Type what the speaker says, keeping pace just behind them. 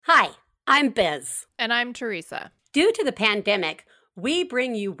I'm Biz. And I'm Teresa. Due to the pandemic, we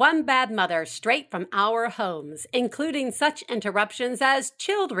bring you One Bad Mother straight from our homes, including such interruptions as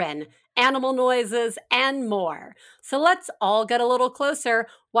children, animal noises, and more. So let's all get a little closer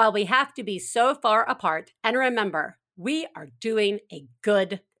while we have to be so far apart. And remember, we are doing a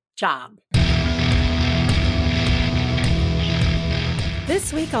good job.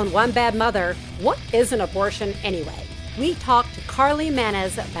 This week on One Bad Mother, what is an abortion anyway? We talked to Carly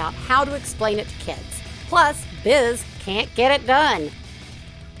Manez about how to explain it to kids. Plus, Biz can't get it done.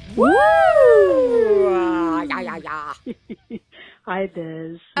 Woo! Hi,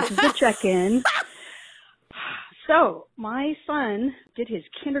 Biz. This is the check-in. So, my son did his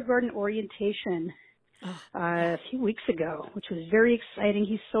kindergarten orientation a few weeks ago, which was very exciting.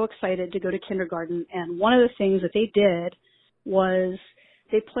 He's so excited to go to kindergarten. And one of the things that they did was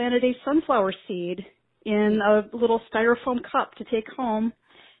they planted a sunflower seed in a little styrofoam cup to take home.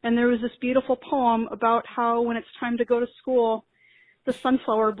 And there was this beautiful poem about how when it's time to go to school, the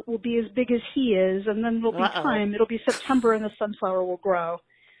sunflower will be as big as he is, and then it'll be time. It'll be September, and the sunflower will grow.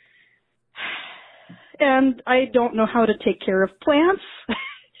 And I don't know how to take care of plants.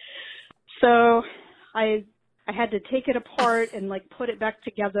 So I had to take it apart and, like, put it back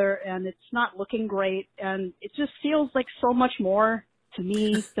together, and it's not looking great. And it just feels like so much more to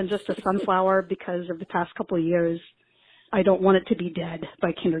me than just a sunflower because of the past couple of years. I don't want it to be dead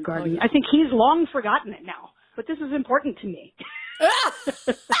by kindergarten. I think he's long forgotten it now, but this is important to me.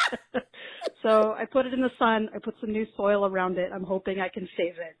 So I put it in the sun. I put some new soil around it. I'm hoping I can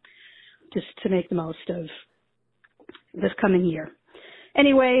save it just to make the most of this coming year.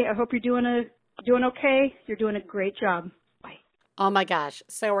 Anyway, I hope you're doing okay. You're doing a great job. Bye. Oh my gosh,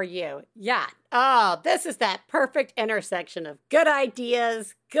 so are you. Yeah. Oh, this is that perfect intersection of good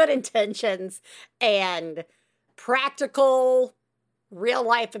ideas, good intentions, and practical,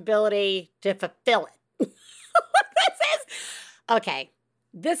 real-life ability to fulfill it. Okay,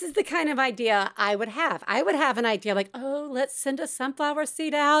 this is the kind of idea I would have. I would have an idea like, oh, let's send a sunflower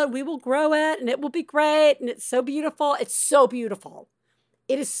seed out. We will grow it, and it will be great, and it's so beautiful. It's so beautiful.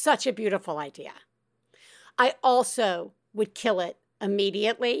 It is such a beautiful idea. I also would kill it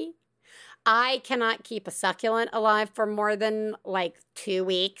immediately. I cannot keep a succulent alive for more than like 2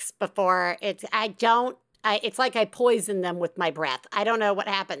 weeks before it's like I poison them with my breath. I don't know what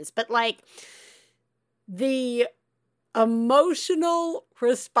happens, but like the emotional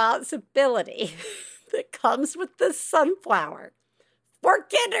responsibility that comes with the sunflower for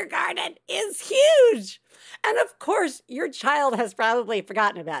kindergarten is huge. And of course, your child has probably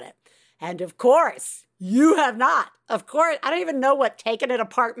forgotten about it. And of course, you have not. Of course, I don't even know what taking it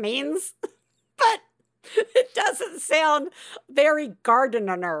apart means, but it doesn't sound very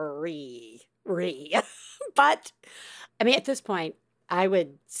gardenery. But, I mean, at this point, I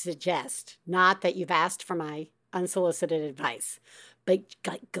would suggest, not that you've asked for my unsolicited advice, but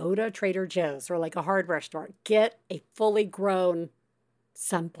go to Trader Joe's or like a hardware store, get a fully grown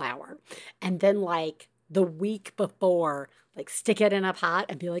sunflower, and then like the week before, like stick it in a pot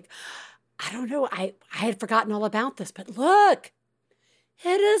and be like, I don't know, I had forgotten all about this, but look,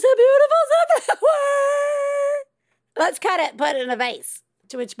 it is a beautiful sunflower. Let's cut it, put it in a vase.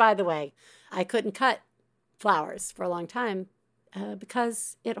 To which, by the way, I couldn't cut flowers for a long time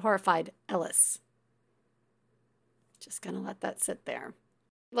because it horrified Ellis. Just going to let that sit there.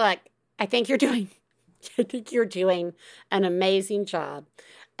 Look, I think you're doing an amazing job.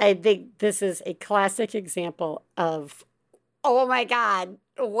 I think this is a classic example of, oh my God,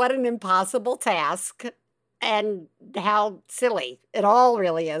 what an impossible task and how silly it all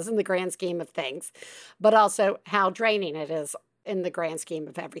really is in the grand scheme of things, but also how draining it is in the grand scheme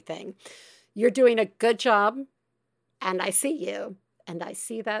of everything. You're doing a good job, and I see you, and I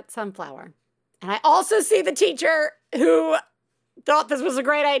see that sunflower. And I also see the teacher who thought this was a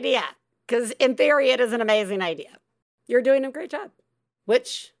great idea, because in theory, it is an amazing idea. You're doing a great job,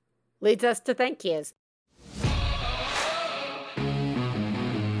 which leads us to thank yous.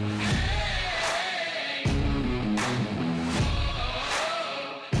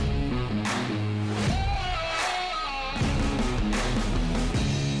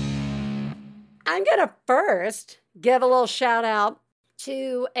 I'm going to first give a little shout out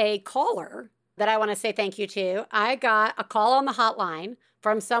to a caller that I want to say thank you to. I got a call on the hotline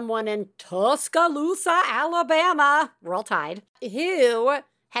from someone in Tuscaloosa, Alabama, Roll Tide, who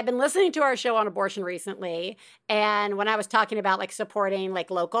had been listening to our show on abortion recently. And when I was talking about like supporting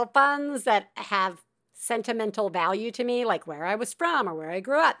like local funds that have sentimental value to me, like where I was from or where I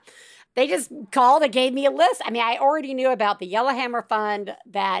grew up, they just called and gave me a list. I mean, I already knew about the Yellowhammer Fund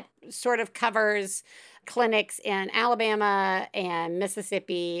that sort of covers clinics in Alabama and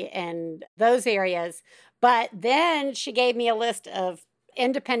Mississippi and those areas. But then she gave me a list of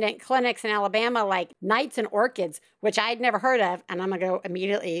independent clinics in Alabama, like Knights and Orchids, which I'd never heard of, and I'm going to go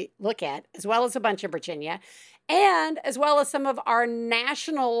immediately look at, as well as a bunch of Virginia, and as well as some of our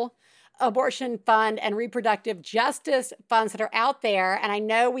national abortion fund and reproductive justice funds that are out there. And I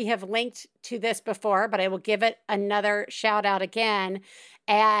know we have linked to this before, but I will give it another shout out again.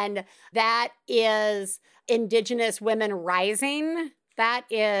 And that is Indigenous Women Rising. That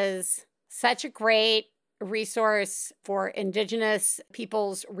is such a great resource for Indigenous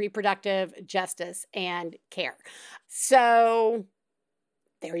people's reproductive justice and care. So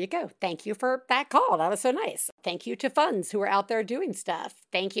there you go. Thank you for that call. That was so nice. Thank you to funds who are out there doing stuff.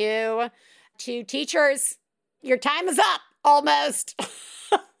 Thank you to teachers. Your time is up almost.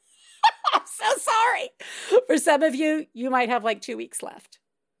 I'm so sorry. For some of you, you might have like 2 weeks left.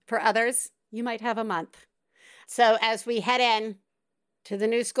 For others, you might have a month. So as we head in to the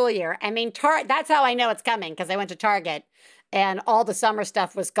new school year, I mean, that's how I know it's coming, because I went to Target and all the summer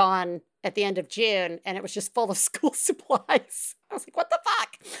stuff was gone at the end of June, and it was just full of school supplies. I was like, what the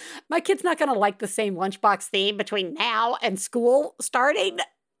fuck? My kid's not going to like the same lunchbox theme between now and school starting.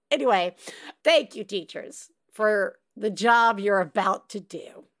 Anyway, thank you, teachers, for the job you're about to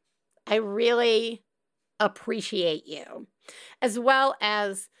do. I really appreciate you, as well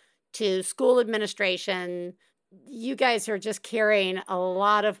as to school administration. You guys are just carrying a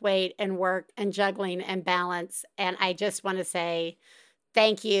lot of weight and work and juggling and balance. And I just want to say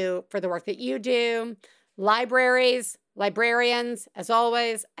thank you for the work that you do. Libraries, librarians, as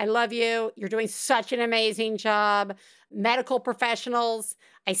always, I love you. You're doing such an amazing job. Medical professionals,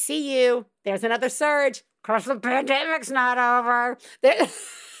 I see you. There's another surge. Of course, the pandemic's not over.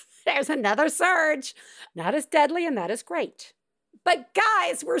 There's another surge. Not as deadly, and that is great. But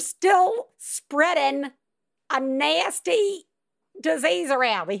guys, we're still spreading a nasty disease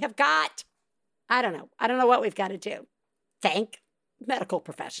around. We have got, I don't know what we've got to do. Thank medical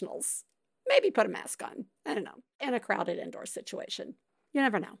professionals. Maybe put a mask on. I don't know. In a crowded indoor situation. You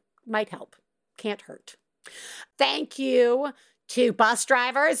never know. Might help. Can't hurt. Thank you to bus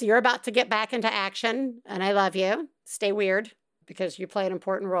drivers. You're about to get back into action, and I love you. Stay weird, because you play an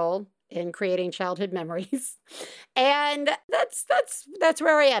important role in creating childhood memories. And that's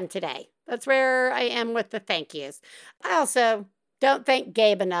where I am today. That's where I am with the thank yous. I also don't thank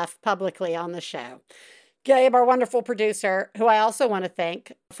Gabe enough publicly on the show. Gabe, our wonderful producer, who I also want to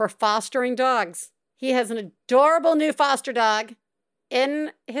thank for fostering dogs. He has an adorable new foster dog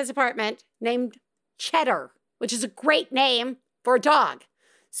in his apartment named Cheddar, which is a great name for a dog.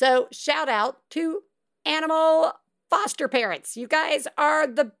 So shout out to animal foster parents. You guys are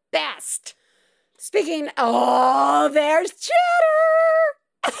the best. Speaking, there's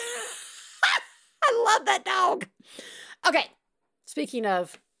Cheddar. I love that dog. Okay, speaking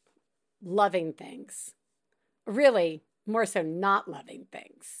of loving things, really more so not loving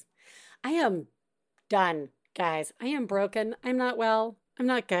things, I am done, guys. I am broken. I'm not well. I'm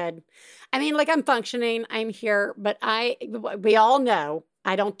not good. I mean, like, I'm functioning. I'm here, but we all know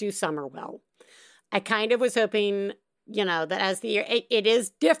I don't do summer well. I kind of was hoping, that as the year, it is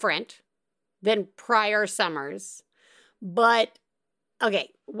different than prior summers. But,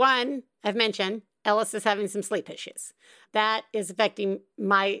 okay, one, I've mentioned, Ellis is having some sleep issues. That is affecting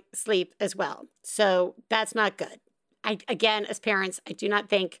my sleep as well. So that's not good. Again, as parents, I do not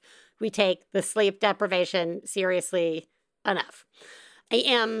think we take the sleep deprivation seriously enough. I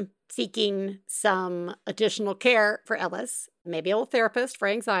am seeking some additional care for Ellis, maybe a little therapist for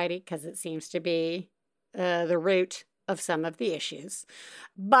anxiety, because it seems to be the root of some of the issues.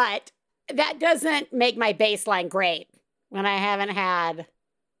 But that doesn't make my baseline great when I haven't had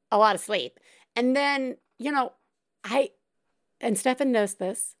a lot of sleep. And then, and Stefan knows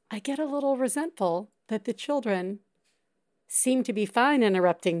this, I get a little resentful that the children seem to be fine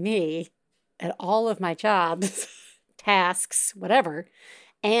interrupting me at all of my jobs, tasks, whatever,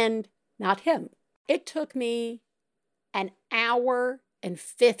 and not him. It took me an hour and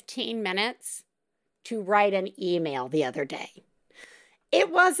 15 minutes to write an email the other day.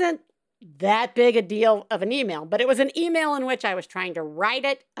 It wasn't that big a deal of an email, but it was an email in which I was trying to write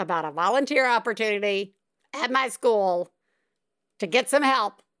it about a volunteer opportunity at my school to get some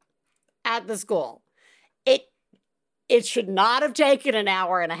help at the school. It should not have taken an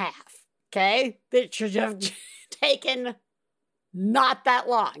hour and a half, okay? It should have taken not that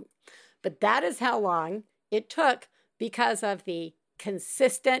long. But that is how long it took because of the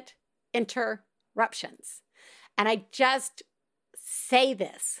consistent interruptions. And I just say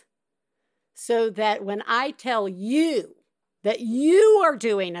this so that when I tell you that you are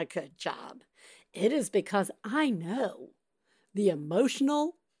doing a good job, It is because I know the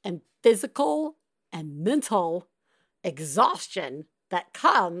emotional and physical and mental exhaustion that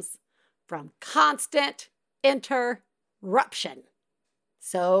comes from constant interruption.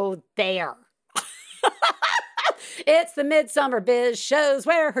 So there. It's the Midsummer Biz shows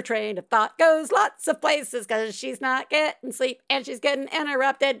where her train of thought goes lots of places because she's not getting sleep and she's getting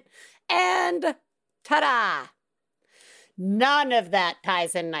interrupted. And ta-da! None of that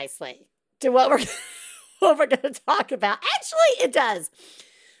ties in nicely to what we're going to talk about. Actually, it does.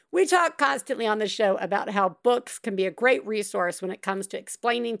 We talk constantly on the show about how books can be a great resource when it comes to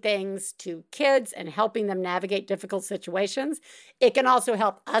explaining things to kids and helping them navigate difficult situations. It can also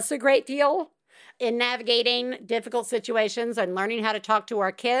help us a great deal in navigating difficult situations and learning how to talk to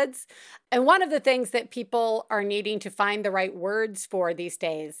our kids. And one of the things that people are needing to find the right words for these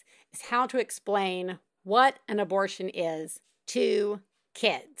days is how to explain what an abortion is to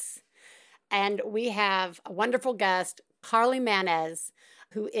kids. And we have a wonderful guest, Carly Manez,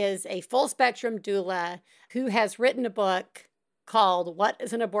 who is a full-spectrum doula who has written a book called What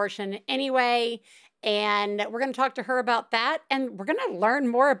is an Abortion Anyway? And we're going to talk to her about that. And we're going to learn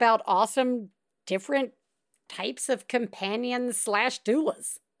more about awesome different types of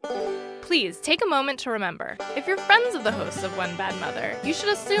companions/doulas. Please take a moment to remember, if you're friends of the hosts of One Bad Mother, you should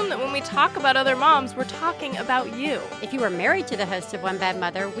assume that when we talk about other moms, we're talking about you. If you are married to the hosts of One Bad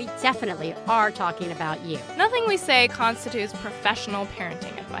Mother, we definitely are talking about you. Nothing we say constitutes professional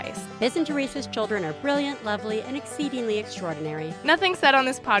parenting advice. Biz and Teresa's children are brilliant, lovely, and exceedingly extraordinary. Nothing said on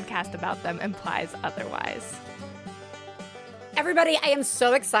this podcast about them implies otherwise. Everybody, I am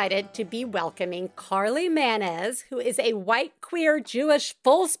so excited to be welcoming Carly Manez, who is a white, queer, Jewish,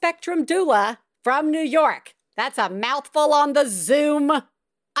 full-spectrum doula from New York. That's a mouthful on the Zoom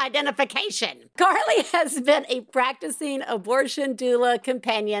identification. Carly has been a practicing abortion doula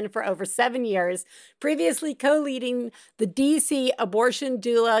companion for over 7 years, previously co-leading the DC Abortion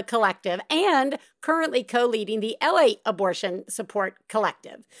Doula Collective and currently co-leading the LA Abortion Support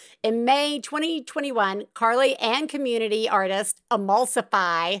Collective. In May 2021, Carly and community artist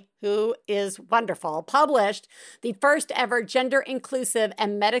Emulsify, who is wonderful, published the first ever gender-inclusive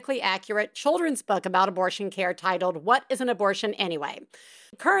and medically accurate children's book about abortion care titled What is an Abortion Anyway?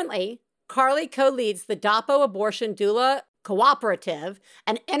 Currently, Carly co-leads the DAPO Abortion Doula Cooperative,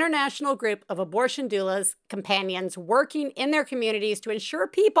 an international group of abortion doulas companions working in their communities to ensure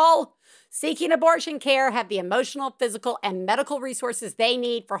people seeking abortion care have the emotional, physical, and medical resources they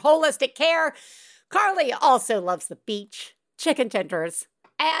need for holistic care. Carly also loves the beach, chicken tenders,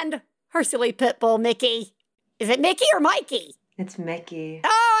 and her silly pit bull, Mickey. Is it Mickey or Mikey? It's Mickey.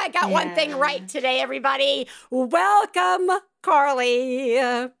 Oh, I got one thing right today, everybody. Welcome, Carly.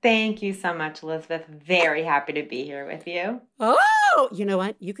 Thank you so much, Elizabeth. Very happy to be here with you. Oh, you know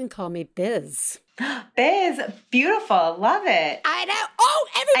what? You can call me Biz. Biz, beautiful. Love it. I know. Oh,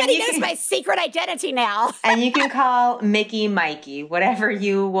 everybody knows my secret identity now. And you can call Mickey Mikey, whatever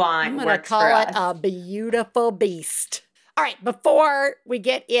you want. I'm going to call it a beautiful beast. All right, before we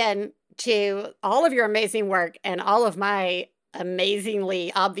get into all of your amazing work and all of my amazingly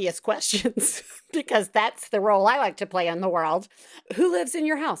obvious questions, because that's the role I like to play in the world, who lives in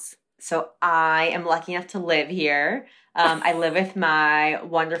your house? So I am lucky enough to live here. I live with my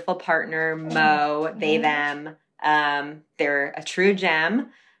wonderful partner, Mo, they, them. They're a true gem.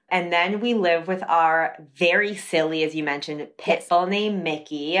 And then we live with our very silly, as you mentioned, pit bull named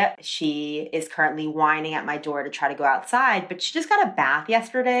Mickey. She is currently whining at my door to try to go outside, but she just got a bath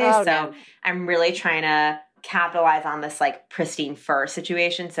yesterday. No. I'm really trying to capitalize on this like pristine fur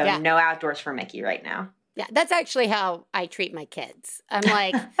situation. So no outdoors for Mickey right now. Yeah, that's actually how I treat my kids. I'm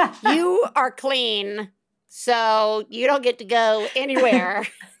like, you are clean, so you don't get to go anywhere.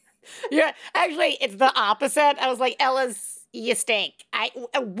 Actually, it's the opposite. I was like, Ella's, you stink.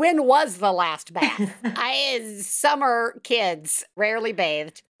 When was the last bath? Summer kids, rarely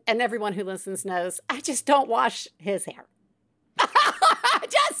bathed. And everyone who listens knows, I just don't wash his hair.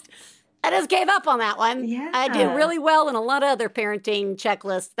 I just gave up on that one. Yeah. I do really well in a lot of other parenting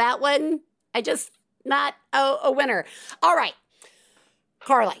checklists. That one, not a winner. All right.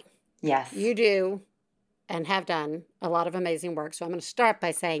 Carly. Yes. You do and have done a lot of amazing work. So I'm going to start by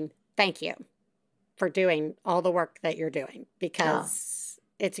saying thank you for doing all the work that you're doing because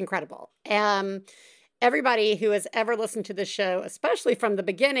it's incredible. Everybody who has ever listened to the show, especially from the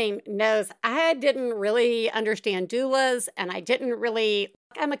beginning, knows I didn't really understand doulas and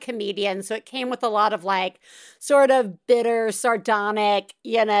I'm a comedian, so it came with a lot of sort of bitter, sardonic,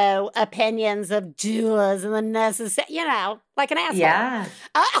 opinions of doulas and the necessary, like an asshole. Yeah.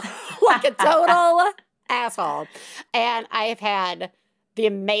 Like a total asshole. And I've had the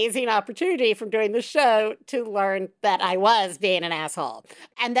amazing opportunity from doing the show to learn that I was being an asshole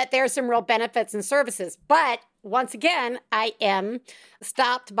and that there's some real benefits and services. But once again, I am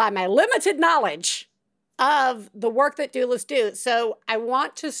stopped by my limited knowledge of the work that doulas do. So I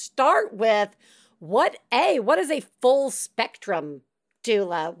want to start with what is a full spectrum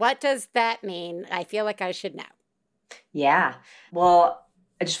doula? What does that mean? I feel like I should know. Yeah. Well,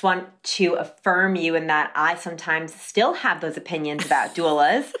 I just want to affirm you in that I sometimes still have those opinions about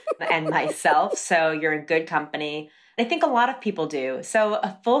doulas and myself. So you're in good company. I think a lot of people do. So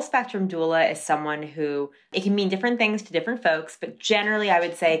a full spectrum doula is someone who, it can mean different things to different folks, but generally I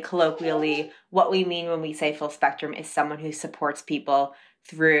would say colloquially, what we mean when we say full spectrum is someone who supports people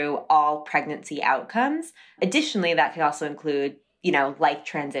through all pregnancy outcomes. Additionally, that can also include life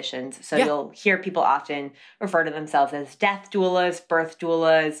transitions. So you'll hear people often refer to themselves as death doulas, birth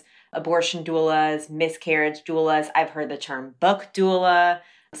doulas, abortion doulas, miscarriage doulas. I've heard the term book doula.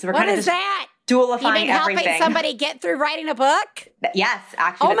 So we're what kind of is just that? Doulifying you mean helping everything. Somebody get through writing a book? Yes,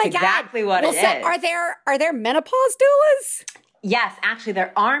 actually, that's exactly what it is. Are there menopause doulas? Yes, actually,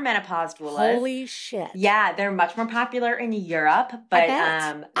 there are menopause doulas. Holy shit! Yeah, they're much more popular in Europe, but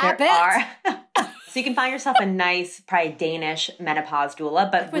I bet. are. So you can find yourself a nice, probably Danish menopause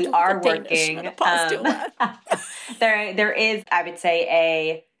doula, but we are working. There is, I would say,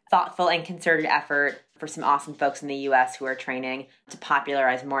 a thoughtful and concerted effort for some awesome folks in the U.S. who are training to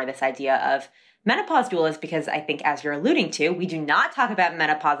popularize more this idea of menopause doulas, because I think, as you're alluding to, we do not talk about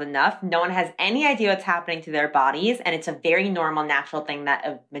menopause enough. No one has any idea what's happening to their bodies, and it's a very normal, natural thing that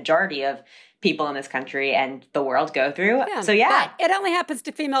a majority of people in this country and the world go through. Yeah, so yeah. But it only happens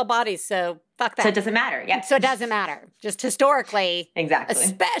to female bodies, so fuck that. So it doesn't matter. Yeah. So it doesn't matter. Just historically. Exactly.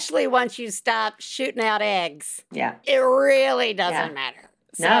 Especially once you stop shooting out eggs. Yeah. It really doesn't matter.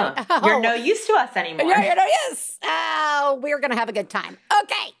 So, no. You're no use to us anymore. You're no use. We're going to have a good time.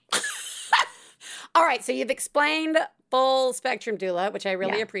 Okay. All right. So you've explained full spectrum doula, which I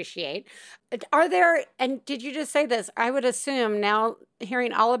really appreciate. Are there, and did you just say this? I would assume now,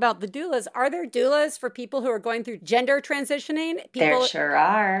 hearing all about the doulas, are there doulas for people who are going through gender transitioning? There sure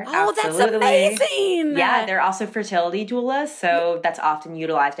are. Oh, absolutely. That's amazing. Yeah, there are also fertility doulas. So that's often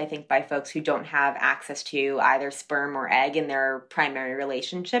utilized, I think, by folks who don't have access to either sperm or egg in their primary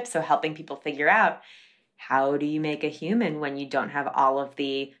relationship. So helping people figure out, how do you make a human when you don't have all of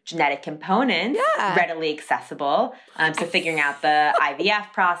the genetic components readily accessible? So figuring out the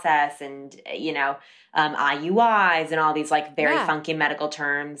IVF process and, IUIs and all these very funky medical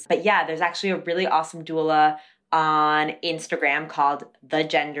terms. But yeah, there's actually a really awesome doula on Instagram called The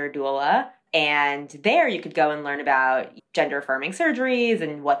Gender Doula. And there you could go and learn about gender affirming surgeries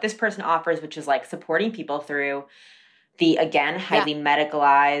and what this person offers, which is supporting people through the, again, highly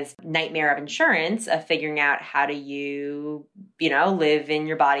medicalized nightmare of insurance of figuring out how do you, live in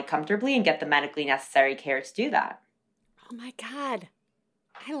your body comfortably and get the medically necessary care to do that. Oh my God.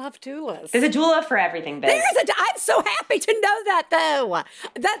 I love doulas. There's a doula for everything, Biz. I'm so happy to know that, though.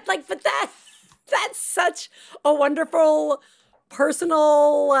 That's such a wonderful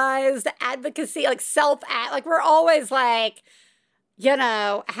personalized advocacy, we're always how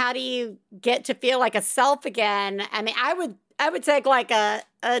do you get to feel like a self again? I mean, I would take a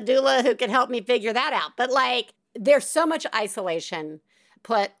doula who could help me figure that out. But there's so much isolation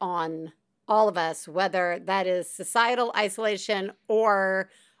put on all of us, whether that is societal isolation or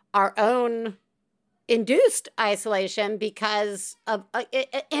our own induced isolation because of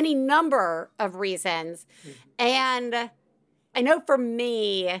any number of reasons. Mm-hmm. And I know for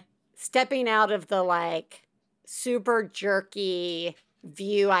me, stepping out of the super jerky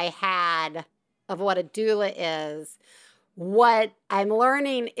view I had of what a doula is, what I'm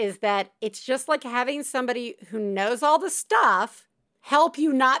learning is that it's just like having somebody who knows all the stuff help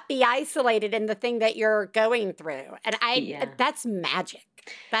you not be isolated in the thing that you're going through. And that's magic.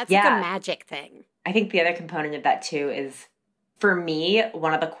 That's a magic thing. I think the other component of that too is, for me,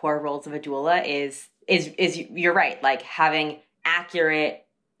 one of the core roles of a doula is you're right, having accurate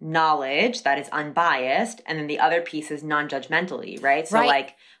knowledge that is unbiased, and then the other piece is non-judgmentally, right? So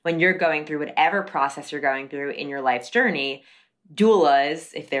when you're going through whatever process you're going through in your life's journey, doulas,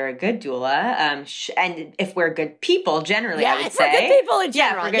 if they're a good doula, and if we're good people generally, I would say. We're good people in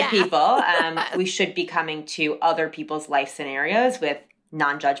general. Yeah, if we're good people, we should be coming to other people's life scenarios with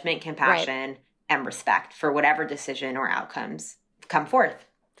non-judgment, compassion, and respect for whatever decision or outcomes come forth.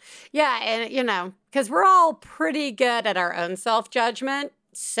 Yeah, and, because we're all pretty good at our own self-judgment.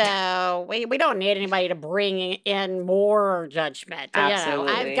 So we don't need anybody to bring in more judgment.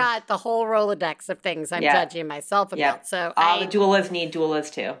 Absolutely. I've got the whole Rolodex of things I'm judging myself about. So all the doulas need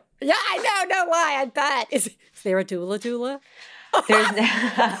doulas too. Yeah, I know. No lie. I bet. Is there a doula? There's,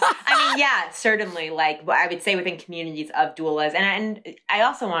 I mean, yeah, certainly. Like, I would say within communities of doulas, and I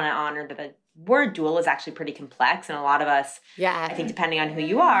also want to honor that the word doula is actually pretty complex, and a lot of us, I think, depending on who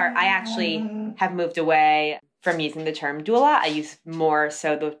you are, I actually have moved away from using the term doula. I use more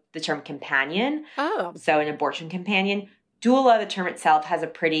so the term companion. Oh, so an abortion companion. Doula, the term itself, has a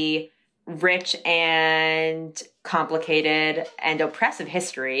pretty rich and complicated and oppressive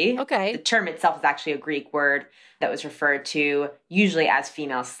history. Okay. The term itself is actually a Greek word that was referred to usually as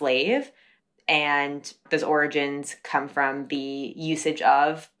female slave. And those origins come from the usage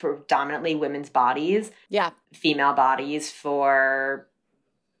of predominantly women's bodies, female bodies, for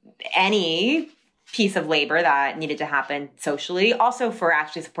any piece of labor that needed to happen socially, also for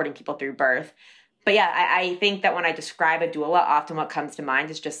actually supporting people through birth. But yeah, I think that when I describe a doula, often what comes to mind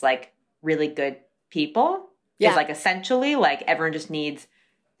is just like really good people. It's like essentially like everyone just needs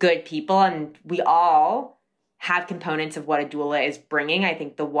good people, and we all have components of what a doula is bringing. I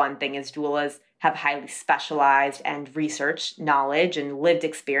think the one thing is doulas have highly specialized and researched knowledge and lived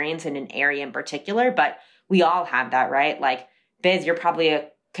experience in an area in particular, but we all have that, right? Like, Biz, you're probably a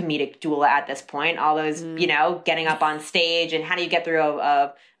comedic doula at this point. All those, you know, getting up on stage and how do you get through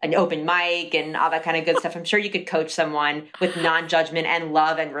an open mic and all that kind of good stuff. I'm sure you could coach someone with non-judgment and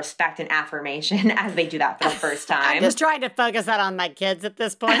love and respect and affirmation as they do that for the first time. I'm just trying to focus that on my kids at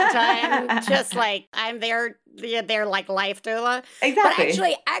this point in time. Just like I'm their like life doula. Exactly.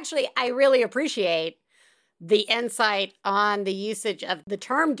 But actually, I really appreciate the insight on the usage of the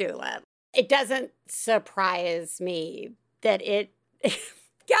term doula. It doesn't surprise me that it...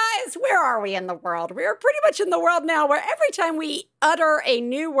 Guys, where are we in the world? We're pretty much in the world now where every time we utter a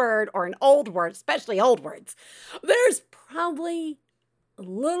new word or an old word, especially old words, there's probably a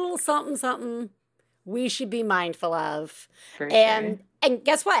little something we should be mindful of. For and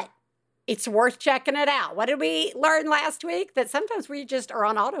guess what? It's worth checking it out. What did we learn last week? That sometimes we just are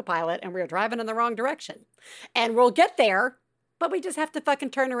on autopilot and we're driving in the wrong direction. And we'll get there, but we just have to fucking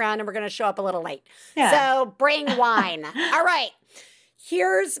turn around and we're going to show up a little late. Yeah. So bring wine. All right.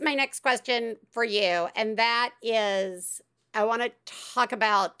 Here's my next question for you, and that is, I want to talk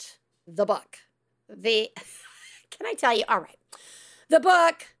about the book. Can I tell you? All right. The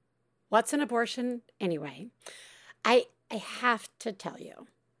book, What's an Abortion Anyway? I have to tell you,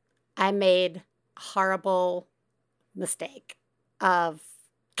 I made a horrible mistake of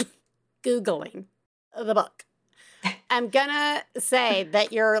Googling the book. I'm going to say that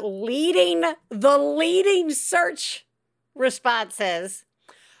the leading search responses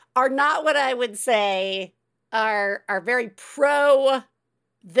are not what I would say are very pro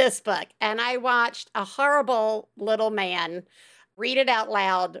this book. And I watched a horrible little man read it out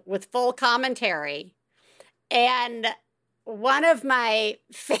loud with full commentary. And one of my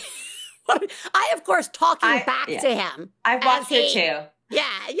I, of course, talking back to him. I've watched it too.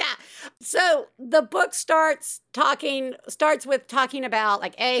 Yeah. So the book starts with talking about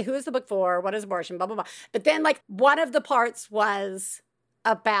like, hey, who is the book for? What is abortion? Blah, blah, blah. But then like one of the parts was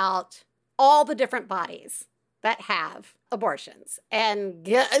about all the different bodies that have abortions. And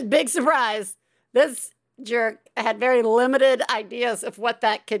big surprise, this jerk had very limited ideas of what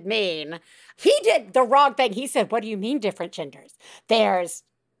that could mean. He did the wrong thing. He said, what do you mean different genders? There's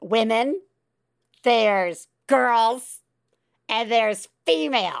women, there's girls, and there's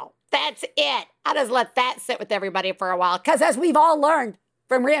female. That's it. I'll just let that sit with everybody for a while. Because as we've all learned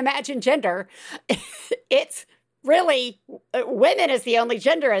from Reimagine Gender, it's really women is the only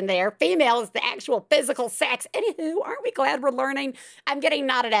gender in there. Female is the actual physical sex. Anywho, aren't we glad we're learning? I'm getting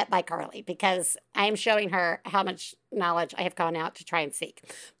nodded at by Carly because I am showing her how much knowledge I have gone out to try and seek.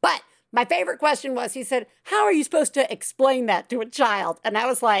 But my favorite question was, he said, how are you supposed to explain that to a child? And I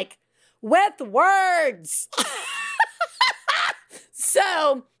was like, with words.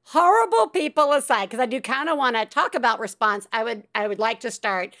 So, horrible people aside, because I do kind of want to talk about response, I would like to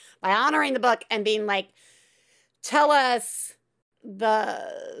start by honoring the book and being like, tell us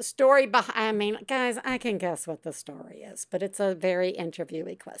the story behind. I mean, guys, I can guess what the story is, but it's a very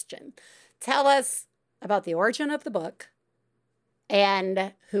interviewee question. Tell us about the origin of the book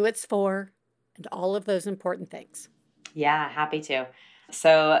and who it's for and all of those important things. Yeah, happy to.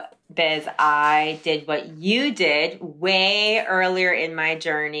 So, Biz, I did what you did way earlier in my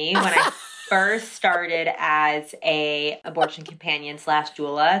journey when I first started as a abortion companion /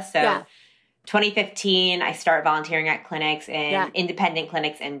 doula. So, 2015, I started volunteering at clinics independent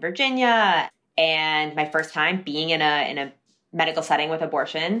clinics in Virginia, and my first time being in a medical setting with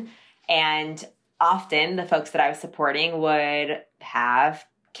abortion. And often the folks that I was supporting would have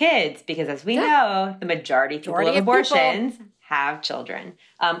kids because, as we know, the majority of abortions have children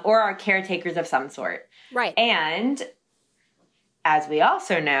or are caretakers of some sort. Right. And as we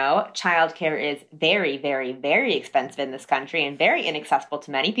also know, childcare is very, very, very expensive in this country and very inaccessible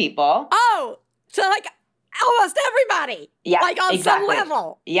to many people. Oh, so like almost everybody. Yeah, like on exactly. some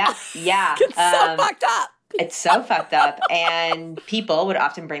level. Yeah. It's so fucked up. It's so fucked up. And people would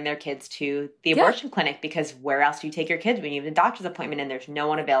often bring their kids to the abortion clinic because where else do you take your kids when you have a doctor's appointment and there's no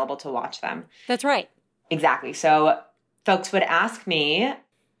one available to watch them? That's right. Exactly. So folks would ask me,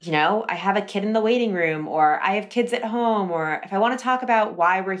 you know, I have a kid in the waiting room, or I have kids at home, or if I want to talk about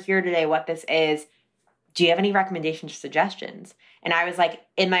why we're here today, what this is, do you have any recommendations or suggestions? And I was like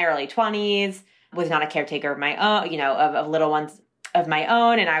in my early 20s, was not a caretaker of my own, you know, of little ones of my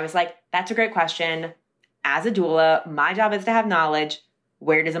own. And I was like, that's a great question. As a doula, my job is to have knowledge.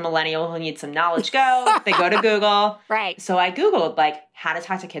 Where does a millennial who needs some knowledge go? They go to Google. Right. So I Googled like how to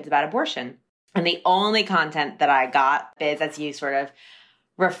talk to kids about abortion. And the only content that I got is, as you sort of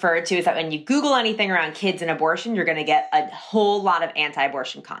referred to, is that when you Google anything around kids and abortion, you're going to get a whole lot of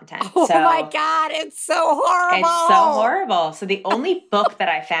anti-abortion content. Oh my God, it's so horrible. It's so horrible. So the only book that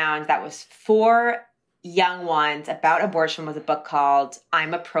I found that was for young ones about abortion was a book called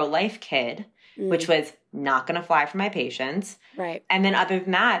I'm a Pro-Life Kid, which was not going to fly for my patients. Right. And then other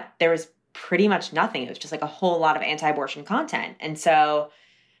than that, there was pretty much nothing. It was just like a whole lot of anti-abortion content. And so,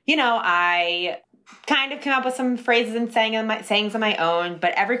 you know, I kind of came up with some phrases and sayings of my own,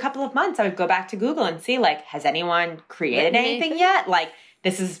 but every couple of months I would go back to Google and see, like, has anyone created anything yet? Like,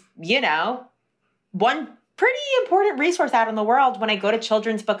 this is, you know, one pretty important resource out in the world. When I go to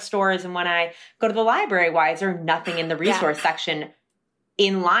children's bookstores and when I go to the library, why is there nothing in the resource section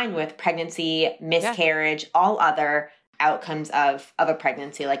in line with pregnancy, miscarriage, all other outcomes of a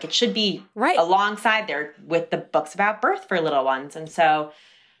pregnancy? Like, it should be alongside there with the books about birth for little ones. And so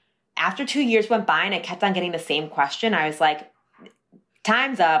after 2 years went by and I kept on getting the same question, I was like,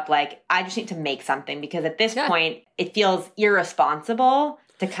 time's up. Like, I just need to make something, because at this point it feels irresponsible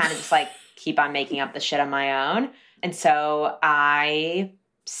to kind of just like keep on making up the shit on my own. And so I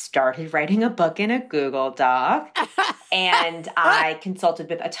started writing a book in a Google Doc, and I consulted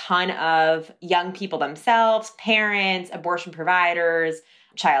with a ton of young people themselves, parents, abortion providers,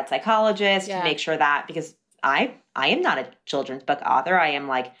 child psychologists, to make sure that, because I am not a children's book author. I am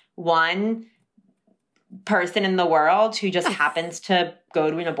like one person in the world who just happens to go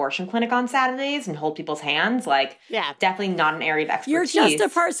to an abortion clinic on Saturdays and hold people's hands. Like, definitely not an area of expertise. You're just a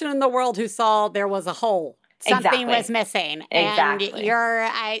person in the world who saw there was a hole. Something was missing. And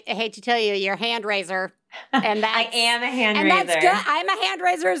I hate to tell you, you're a hand raiser. And I am a hand raiser. And that's good. I'm a hand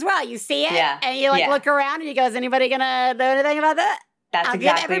raiser as well. You see it, and you look around and you go, is anybody going to do anything about that? That's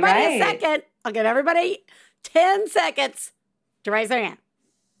exactly right. I'll give everybody a second. I'll give everybody 10 seconds to raise their hand.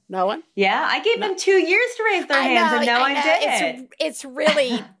 No one? Yeah, I gave them 2 years to raise their hands, and no one did. It's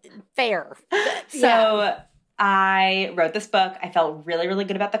really fair. So I wrote this book. I felt really, really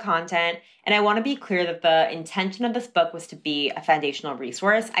good about the content. And I want to be clear that the intention of this book was to be a foundational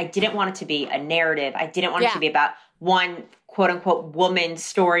resource. I didn't want it to be a narrative. I didn't want it to be about one quote-unquote woman's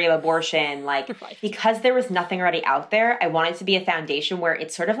story of abortion. Like, because there was nothing already out there, I wanted it to be a foundation where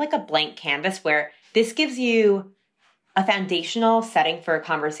it's sort of like a blank canvas, where this gives you a foundational setting for a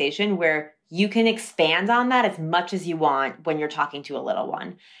conversation where you can expand on that as much as you want when you're talking to a little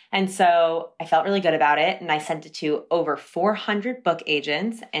one. And so I felt really good about it, and I sent it to over 400 book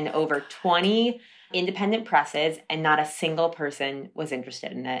agents and over 20 independent presses, and not a single person was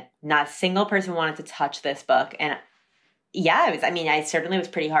interested in it. Not a single person wanted to touch this book. And I certainly was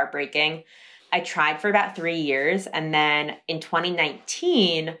pretty heartbreaking. I tried for about 3 years, and then in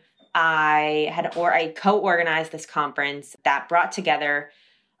 2019, I co-organized this conference that brought together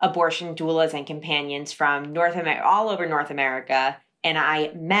abortion doulas and companions from all over North America. And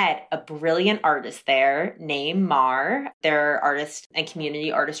I met a brilliant artist there named Mar. Their artist and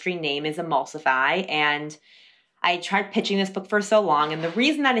community artistry name is Emulsify. And I tried pitching this book for so long. And the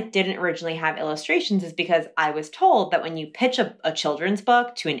reason that it didn't originally have illustrations is because I was told that when you pitch a children's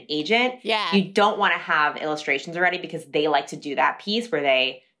book to an agent, you don't want to have illustrations already, because they like to do that piece where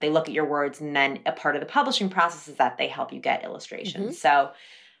they look at your words, and then a part of the publishing process is that they help you get illustrations. So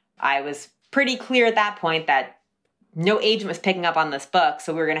I was pretty clear at that point that no agent was picking up on this book,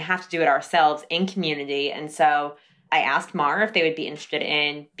 so we were going to have to do it ourselves in community. And so I asked Mar if they would be interested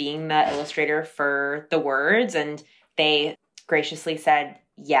in being the illustrator for the words, and they graciously said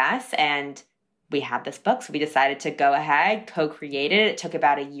yes. And we had this book, so we decided to go ahead, co-create it. It took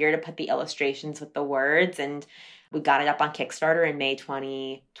about a year to put the illustrations with the words, and we got it up on Kickstarter in May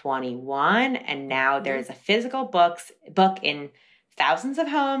 2021, and now there's a physical book in thousands of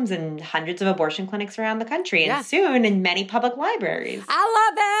homes and hundreds of abortion clinics around the country, and soon in many public libraries. I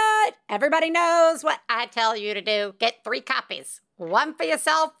love what? Everybody knows what I tell you to do. Get 3 copies. 1 for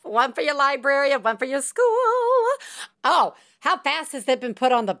yourself, 1 for your library, and 1 for your school. Oh, how fast has it been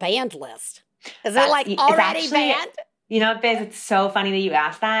put on the banned list? Is it like already banned? You know, Biz, it's so funny that you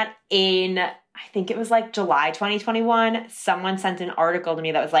asked that. I think it was like July 2021, someone sent an article to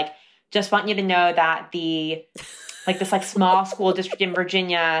me that was like, just want you to know that this small school district in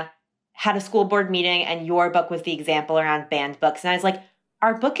Virginia had a school board meeting and your book was the example around banned books. And I was like,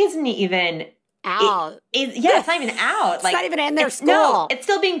 our book isn't even out. It's not even out. It's not even in their school. No, it's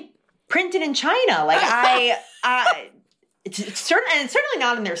still being printed in China. Like it's certainly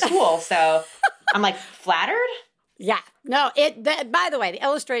not in their school. So I'm like flattered. Yeah. No, by the way, the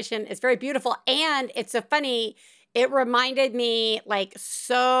illustration is very beautiful. And it's it reminded me like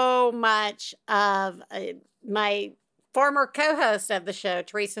so much of my former co-host of the show,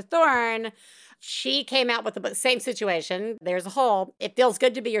 Teresa Thorne. She came out with the book, same situation. There's a hole. It Feels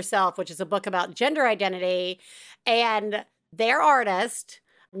Good to Be Yourself, which is a book about gender identity. And their artist,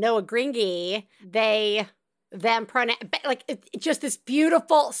 Noah Gringy, just this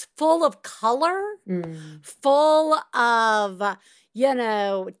beautiful, full of color, full of,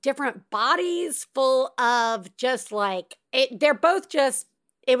 different bodies, full of just like, they're both just,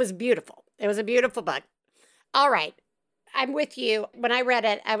 it was beautiful. It was a beautiful book. All right. I'm with you. When I read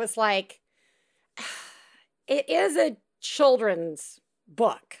it, I was like, it is a children's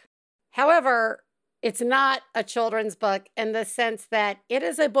book. However, it's not a children's book in the sense that it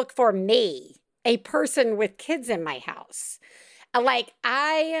is a book for me, a person with kids in my house.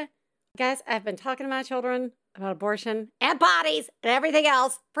 Guys, I've been talking to my children about abortion and bodies and everything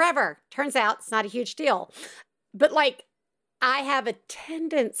else forever. Turns out it's not a huge deal. But I have a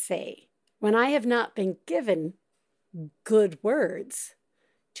tendency when I have not been given good words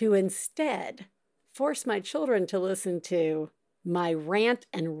to instead force my children to listen to my rant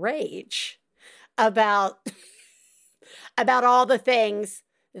and rage about all the things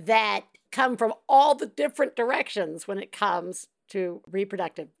that come from all the different directions when it comes to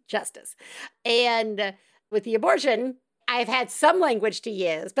reproductive justice. And with the abortion, I've had some language to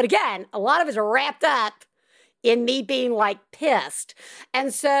use, but again, a lot of it is wrapped up in me being pissed.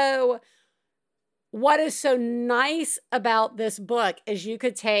 And so what is so nice about this book is you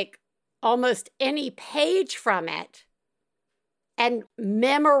could take almost any page from it and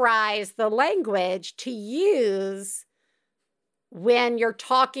memorize the language to use when you're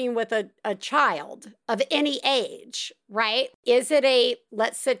talking with a child of any age, right? Is it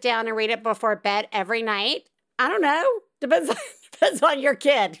let's sit down and read it before bed every night? I don't know. Depends on your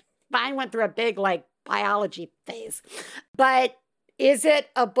kid. Mine went through a big biology phase. But is it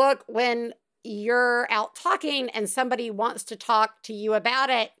a book when you're out talking and somebody wants to talk to you about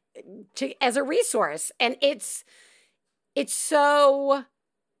it as a resource? And it's so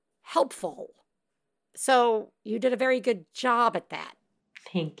helpful. So you did a very good job at that.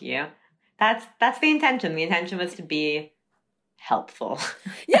 Thank you. That's the intention. The intention was to be helpful.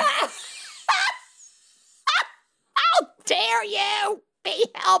 Yeah. How dare you be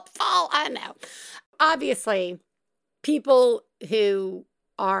helpful? I know. Obviously, people who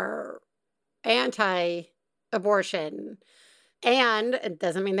are anti-abortion, and it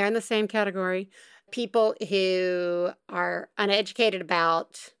doesn't mean they're in the same category, people who are uneducated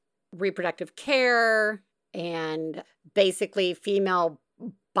about reproductive care and basically female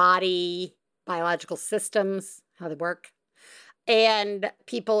body biological systems, how they work, and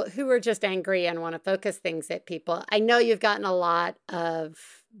people who are just angry and want to focus things at people. I know you've gotten a lot of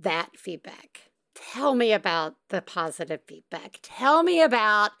that feedback. Tell me about the positive feedback. Tell me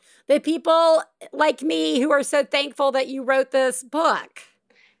about the people like me who are so thankful that you wrote this book.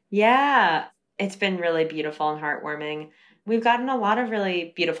 Yeah, it's been really beautiful and heartwarming. We've gotten a lot of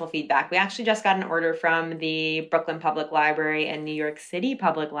really beautiful feedback. We actually just got an order from the Brooklyn Public Library and New York City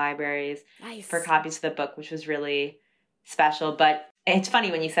Public Libraries for copies of the book, which was really special. But it's funny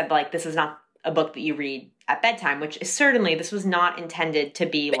when you said, this is not a book that you read at bedtime, which is certainly, this was not intended to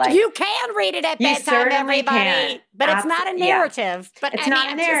be You can read it at bedtime, everybody. Can. But it's not a narrative. Yeah. But it's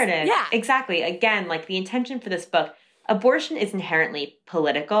not a narrative. Yeah. Exactly. Again, the intention for this book, abortion is inherently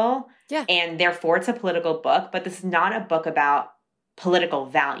political. Yeah. And therefore it's a political book, but this is not a book about political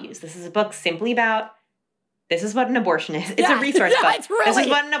values. This is a book simply about, this is what an abortion is. It's a resource book. This is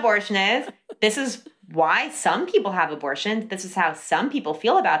what an abortion is. This is why some people have abortions. This is how some people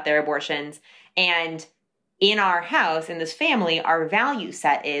feel about their abortions. And in our house, in this family, our value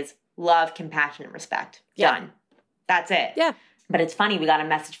set is love, compassion, and respect. Yeah. Done. That's it. Yeah. But it's funny, we got a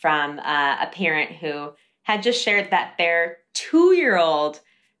message from a parent who had just shared that their 2-year-old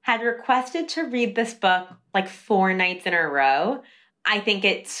had requested to read this book 4 nights in a row. I think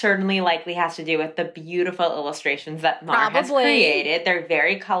it certainly likely has to do with the beautiful illustrations that Mar has Probably. created. They're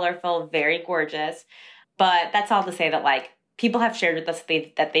very colorful, very gorgeous. But that's all to say that, like, people have shared with us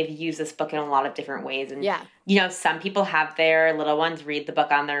that they've used this book in a lot of different ways. And, Yeah. you know, some people have their little ones read the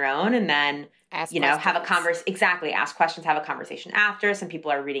book on their own and then, Ask you know, have a questions. exactly, ask questions, have a conversation after. Some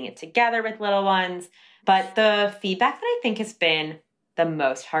people are reading it together with little ones. But the feedback that I think has been the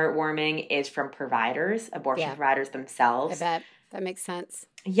most heartwarming is from providers, abortion Yeah. providers I themselves. bet. That makes sense.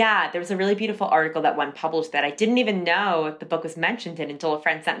 Yeah, there was a really beautiful article that one published that I didn't even know the book was mentioned in until a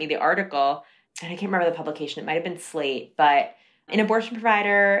friend sent me the article. And I can't remember the publication. It might have been Slate. But an abortion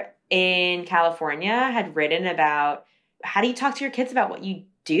provider in California had written about how do you talk to your kids about what you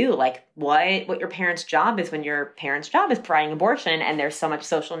do? Like what your parents' job is when your parents' job is providing abortion. And there's so much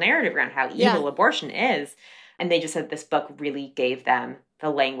social narrative around how evil abortion is. And they just said this book really gave them the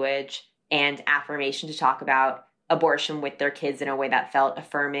language and affirmation to talk about abortion with their kids in a way that felt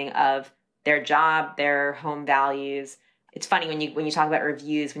affirming of their job, their home values. It's funny when you talk about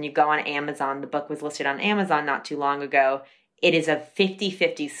reviews, when you go on Amazon, the book was listed on Amazon not too long ago. It is a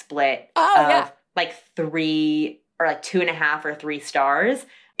 50-50 split of like 3 or like 2.5 or 3 stars.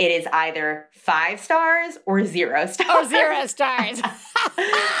 It is either 5 stars or 0 stars. Oh, 0 stars.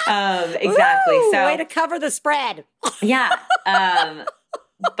 Exactly. Woo, so way to cover the spread. yeah.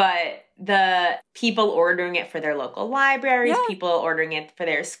 But the people ordering it for their local libraries, people ordering it for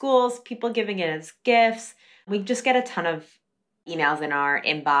their schools, people giving it as gifts. We just get a ton of emails in our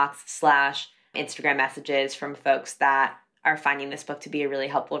inbox / Instagram messages from folks that are finding this book to be a really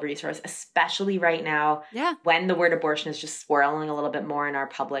helpful resource, especially right now when the word abortion is just swirling a little bit more in our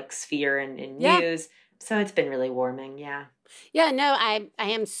public sphere and in news. So it's been really warming. Yeah. Yeah, no, I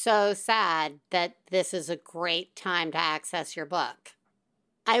am so sad that this is a great time to access your book.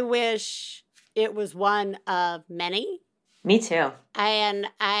 I wish it was one of many. Me too. And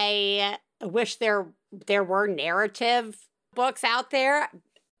I wish there were narrative books out there.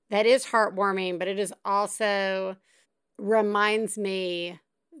 That is heartwarming, but it is also reminds me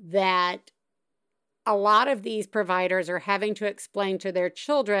that a lot of these providers are having to explain to their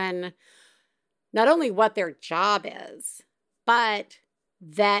children not only what their job is, but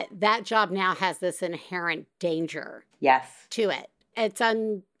that job now has this inherent danger to it. It's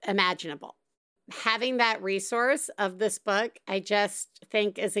unimaginable. Having that resource of this book, I just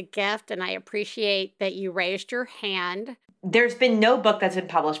think is a gift, and I appreciate that you raised your hand. There's been no book that's been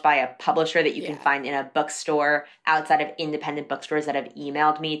published by a publisher that you can find in a bookstore outside of independent bookstores that have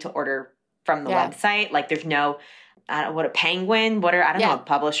emailed me to order from the website. Like there's no, I don't know, Penguin? I don't know what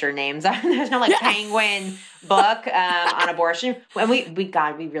publisher names are. There's no like Penguin book on abortion. And we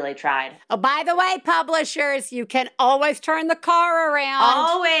really tried. Oh, by the way, publishers, you can always turn the car around.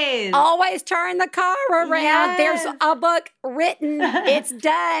 Always turn the car around. Yes. There's a book written. It's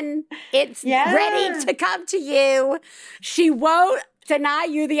done. It's ready to come to you. She won't deny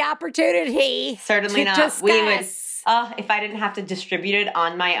you the opportunity. Certainly not. Discuss. We would. If I didn't have to distribute it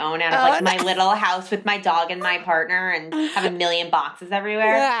on my own out of like my little house with my dog and my partner and have a million boxes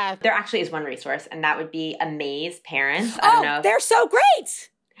everywhere. Yeah. There actually is one resource, and that would be Amaze Parents. I don't know. They're so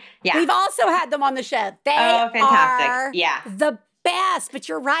great. Yeah. We've also had them on the show. They fantastic. are the best, but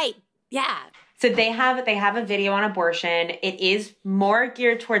you're right. Yeah. So they have a video on abortion. It is more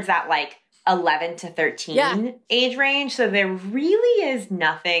geared towards that like 11 to 13 age range. So there really is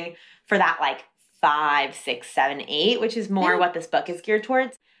nothing for that like 5, 6, 7, 8, which is more what this book is geared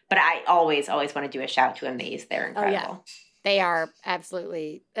towards. But I always want to do a shout to Amaze. They're incredible. Oh, yeah. They are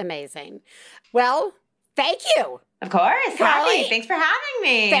absolutely amazing. Well, thank you. Of course. Carly, happy. Thanks for having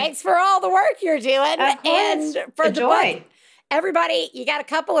me. Thanks for all the work you're doing. Of course. And for a the joy. book. Everybody, you got a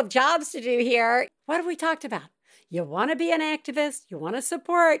couple of jobs to do here. What have we talked about? You want to be an activist. You want to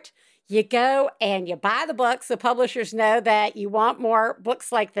support. You go and you buy the books so publishers know that you want more books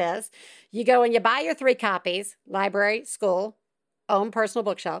like this. You go and you buy your 3 copies, library, school, own personal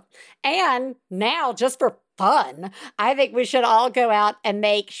bookshelf. And now, just for fun, I think we should all go out and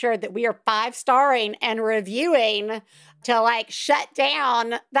make sure that we are 5-starring and reviewing to like shut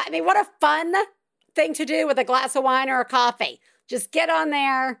down. I mean, what a fun thing to do with a glass of wine or a coffee. Just get on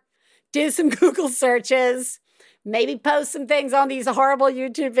there, do some Google searches, maybe post some things on these horrible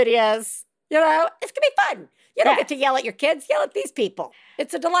YouTube videos. You know, it's going to be fun. You don't get to yell at your kids. Yell at these people.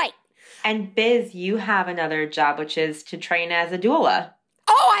 It's a delight. And Biz, you have another job, which is to train as a doula.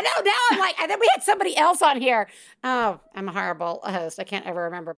 Oh, I know. Now I'm like, and then we had somebody else on here. Oh, I'm a horrible host. I can't ever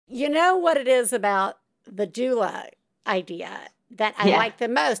remember. You know what it is about the doula idea that I like the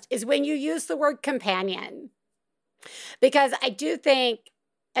most is when you use the word companion. Because I do think,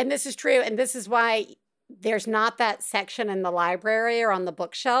 and this is true, and this is why there's not that section in the library or on the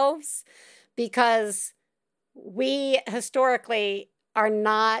bookshelves because we historically are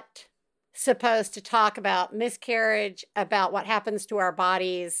not supposed to talk about miscarriage, about what happens to our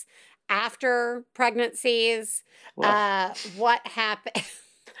bodies after pregnancies, what happened.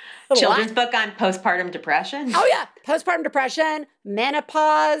 Children's book on postpartum depression. Oh, yeah. Postpartum depression,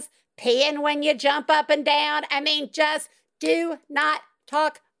 menopause, peeing when you jump up and down. I mean, just do not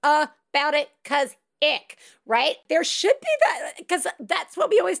talk about it because ick, right? There should be that, because that's what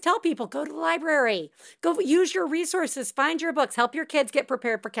we always tell people. Go to the library. Go use your resources. Find your books. Help your kids get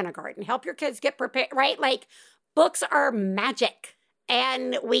prepared for kindergarten. Help your kids get prepared, right? Like, books are magic,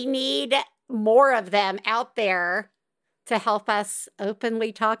 and we need more of them out there to help us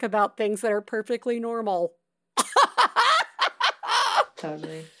openly talk about things that are perfectly normal.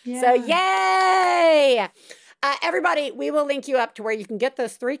 Totally. Yeah. So, yay! Everybody, we will link you up to where you can get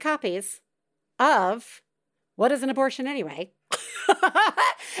those 3 copies of What is an Abortion Anyway?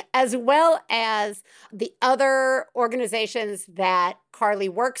 As well as the other organizations that Carly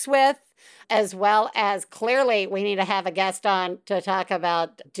works with, as well as clearly we need to have a guest on to talk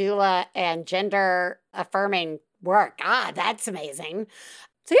about doula and gender affirming work. God, that's amazing.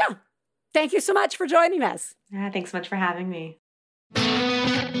 So yeah, thank you so much for joining us. Thanks so much for having me.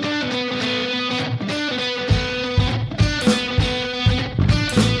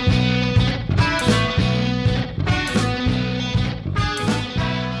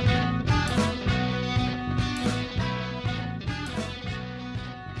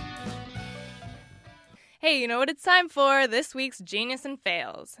 Hey, you know what it's time for? This week's Genius and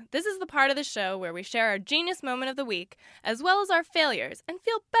Fails. This is the part of the show where we share our genius moment of the week, as well as our failures, and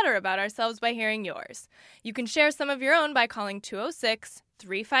feel better about ourselves by hearing yours. You can share some of your own by calling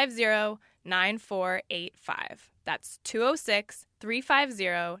 206-350-9485. That's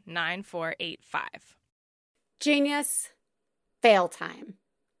 206-350-9485. Genius, fail time.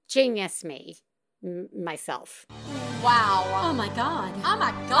 Genius me. Myself. Wow. Oh my God. Oh my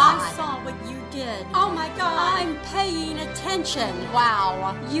God. I saw what you did. Oh my God. I'm paying attention.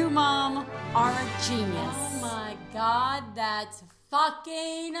 Wow. You, Mom, are a genius. Oh my God, that's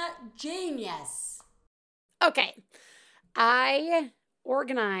fucking genius. Okay. I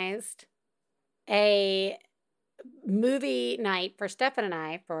organized a movie night for Stefan and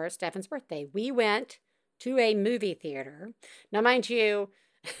I for Stefan's birthday. We went to a movie theater. Now, mind you,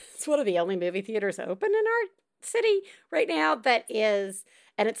 it's one of the only movie theaters open in our city right now that is,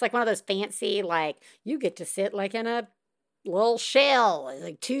 and it's like one of those fancy, like, you get to sit like in a little shell,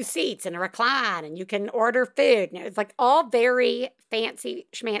 like 2 seats and a recline, and you can order food. And it's like all very fancy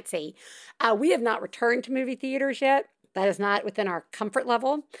schmancy. We have not returned to movie theaters yet. That is not within our comfort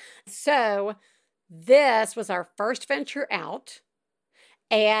level. So this was our first venture out,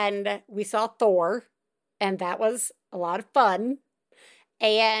 and we saw Thor, and that was a lot of fun.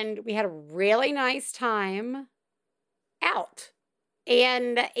 And we had a really nice time out.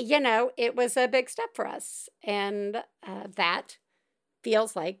 And, you know, it was a big step for us. And that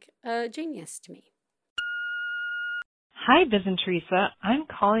feels like a genius to me. Hi, Biz and Teresa. I'm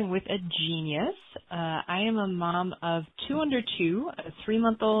calling with a genius. I am a mom of 2 under 2, a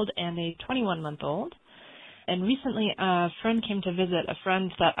 3-month-old and a 21-month-old. And recently a friend came to visit, a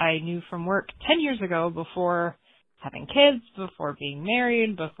friend that I knew from work 10 years ago before having kids, before being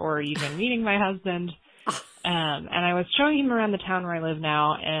married, before even meeting my husband. And I was showing him around the town where I live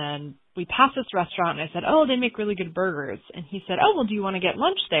now, and we passed this restaurant, and I said, oh, they make really good burgers. And he said, oh, well, do you want to get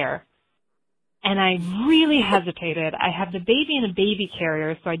lunch there? And I really hesitated. I have the baby in a baby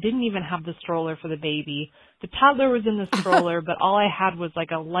carrier, so I didn't even have the stroller for the baby. The toddler was in the stroller, but all I had was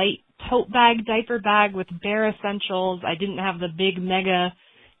like a light tote bag, diaper bag with bare essentials. I didn't have the big mega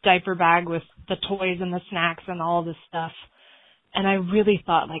diaper bag with the toys and the snacks and all this stuff. And I really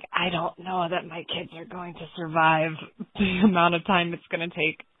thought, like, I don't know that my kids are going to survive the amount of time it's going to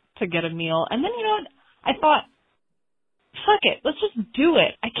take to get a meal. And then, you know what? I thought, fuck it, let's just do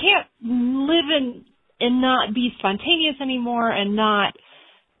it. I can't live and not be spontaneous anymore and not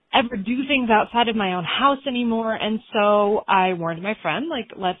ever do things outside of my own house anymore. And so I warned my friend,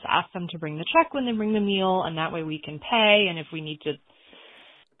 like, let's ask them to bring the check when they bring the meal, and that way we can pay. And if we need to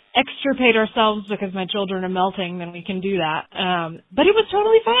extirpate ourselves because my children are melting, then we can do that. But it was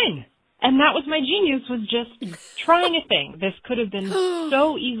totally fine. And that was my genius, was just trying a thing. This could have been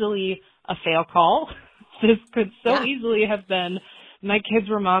so easily a fail call. This could so easily have been, my kids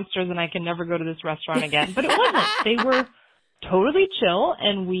were monsters and I can never go to this restaurant again. But it wasn't. They were totally chill,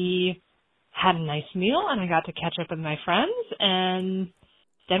 and we had a nice meal, and I got to catch up with my friends, and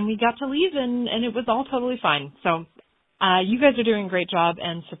then we got to leave, and it was all totally fine. So you guys are doing a great job,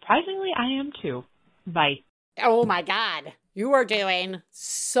 and surprisingly, I am too. Bye. Oh my God. You are doing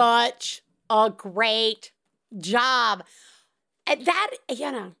such a great job. And that,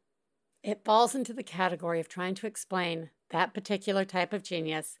 it falls into the category of trying to explain that particular type of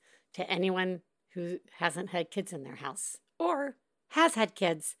genius to anyone who hasn't had kids in their house or has had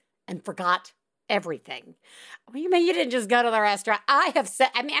kids and forgot everything. Well, you mean you didn't just go to the restaurant? I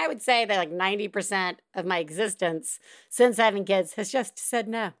would say that like 90% of my existence since having kids has just said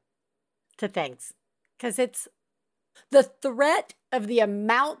no to things. Because it's the threat of the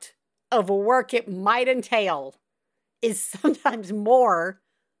amount of work it might entail is sometimes more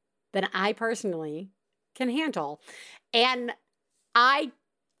than I personally can handle. And I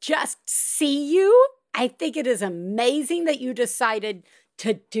just see you. I think it is amazing that you decided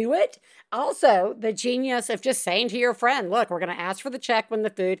to do it. Also, the genius of just saying to your friend, look, we're going to ask for the check when the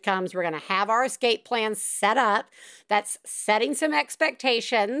food comes. We're going to have our escape plan set up. That's setting some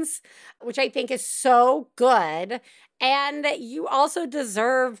expectations, which I think is so good. And you also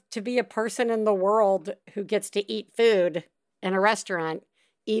deserve to be a person in the world who gets to eat food in a restaurant,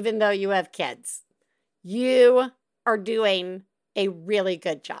 even though you have kids. You are doing a really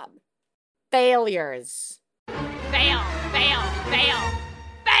good job. Failures. Fail, fail, fail,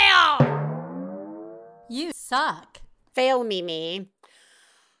 fail! You suck. Fail me.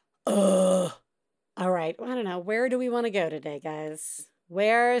 Ugh. All right. I don't know. Where do we want to go today, guys?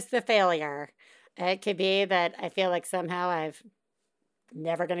 Where's the failure? It could be that I feel like somehow I've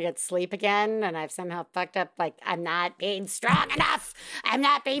never going to get sleep again, and I've somehow fucked up, like I'm not being strong enough. I'm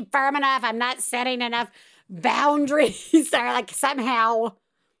not being firm enough. I'm not setting enough boundaries. Or like somehow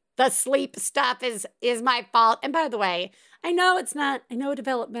the sleep stuff is my fault. And by the way, I know it's not. I know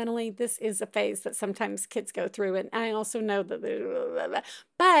developmentally this is a phase that sometimes kids go through, and I also know that,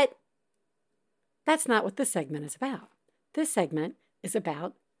 but that's not what this segment is about. This segment is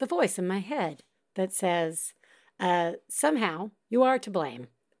about the voice in my head that says, somehow you are to blame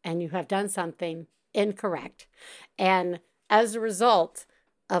and you have done something incorrect. And as a result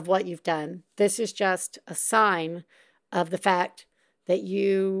of what you've done, this is just a sign of the fact that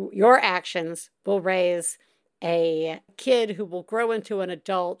your actions will raise a kid who will grow into an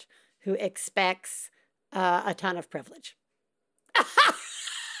adult who expects a ton of privilege. Because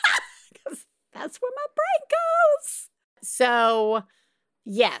that's where my brain goes. So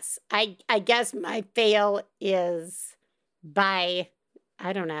yes, I guess my fail is by,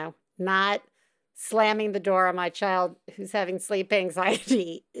 I don't know, not slamming the door on my child who's having sleep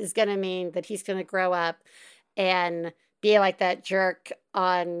anxiety is going to mean that he's going to grow up and be like that jerk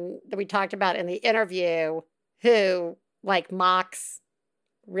that we talked about in the interview who like mocks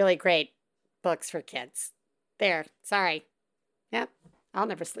really great books for kids. There, sorry. Yep, I'll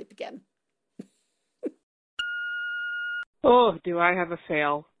never sleep again. Oh, do I have a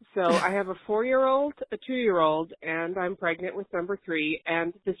fail. So I have a 4-year-old, a 2-year-old, and I'm pregnant with number 3.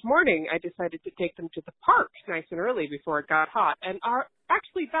 And this morning I decided to take them to the park nice and early before it got hot. And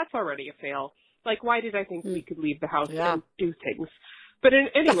actually, that's already a fail. Like, why did I think we could leave the house and do things? But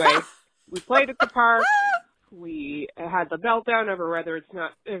anyway, we played at the park. We had the meltdown over whether it's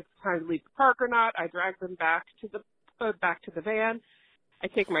time to leave the park or not. I dragged them back to the van. I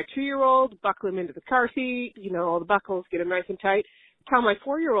take my 2-year-old, buckle him into the car seat, all the buckles, get him nice and tight. Tell my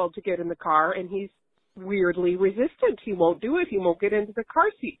 4-year-old to get in the car, and he's weirdly resistant. He won't do it. He won't get into the car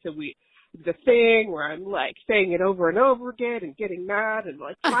seat. So the thing where I'm like saying it over and over again and getting mad, and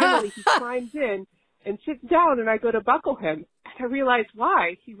like finally he climbs in and sits down, and I go to buckle him, and I realize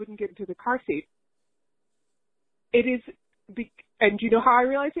why he wouldn't get into the car seat. It is, and do you know how I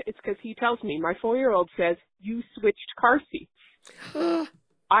realize it? It's because he tells me, my 4-year-old says, you switched car seats.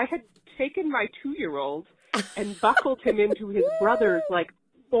 I had taken my 2-year-old and buckled him into his brother's like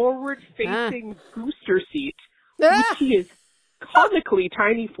forward-facing booster seat, which he is comically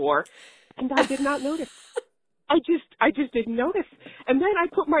tiny for, and I did not notice. I just didn't notice. And then I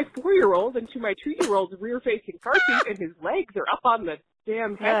put my 4-year-old into my 2-year-old's rear-facing car seat, and his legs are up on the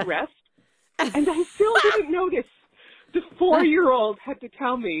damn headrest, and I still didn't notice. The 4-year-old had to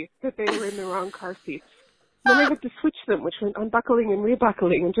tell me that they were in the wrong car seats. Then I had to switch them, which meant unbuckling and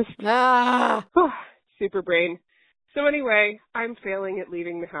rebuckling and just super brain. So anyway, I'm failing at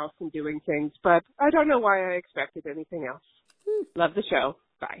leaving the house and doing things, but I don't know why I expected anything else. Love the show.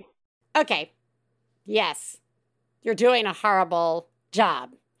 Bye. Okay. Yes. You're doing a horrible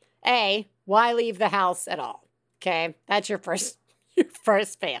job. A, why leave the house at all? Okay. That's your first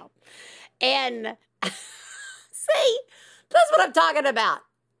fail. And see, that's what I'm talking about.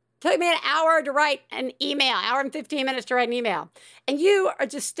 Took me an hour to write an email, hour and 15 minutes to write an email. And you are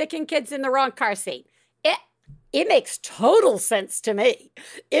just sticking kids in the wrong car seat. It makes total sense to me.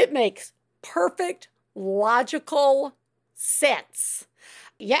 It makes perfect logical sense.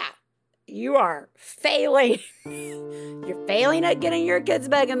 Yeah, you are failing. You're failing at getting your kids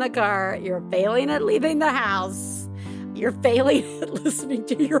back in the car. You're failing at leaving the house. You're failing at listening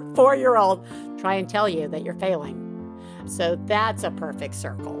to your 4-year-old try and tell you that you're failing. So that's a perfect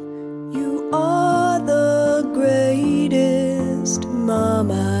circle. You are the greatest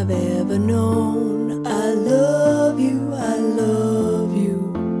mom I've ever known. I love you, I love you.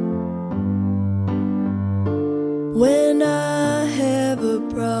 When I have a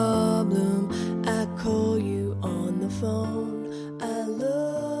problem, I call you on the phone. I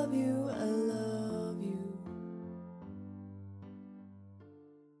love you, I love you.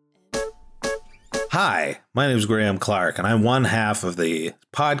 Hi, my name is Graham Clark, and I'm one half of the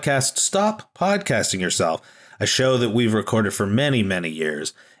podcast Stop Podcasting Yourself, a show that we've recorded for many, many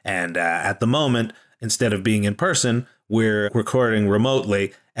years. And at the moment, instead of being in person, we're recording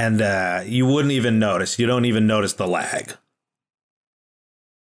remotely, and you wouldn't even notice. You don't even notice the lag.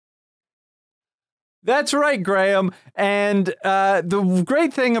 That's right, Graham. And the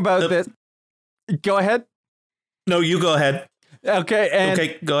great thing about this... Go ahead. No, you go ahead.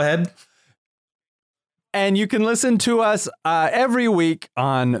 Okay, go ahead. And you can listen to us every week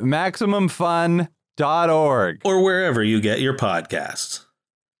on MaximumFun.org. Or wherever you get your podcasts.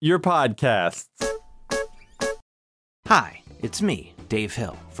 Hi, it's me, Dave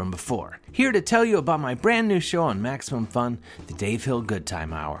Hill, from before, here to tell you about my brand new show on Maximum Fun, the Dave Hill Good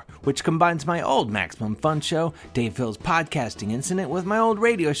Time Hour, which combines my old Maximum Fun show, Dave Hill's Podcasting Incident, with my old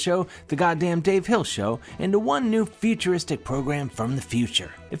radio show, The Goddamn Dave Hill Show, into one new futuristic program from the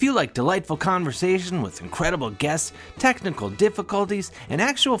future. If you like delightful conversation with incredible guests, technical difficulties, and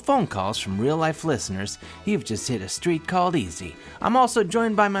actual phone calls from real-life listeners, you've just hit a street called easy. I'm also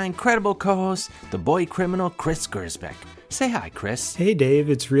joined by my incredible co-host, the boy criminal Chris Gersbeck. Say hi, Chris. Hey, Dave.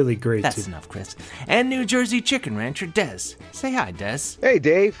 It's really great That's enough, Chris. And New Jersey chicken rancher Des. Say hi, Des. Hey,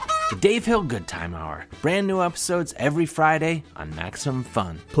 Dave. The Dave Hill Good Time Hour. Brand new episodes every Friday on Maximum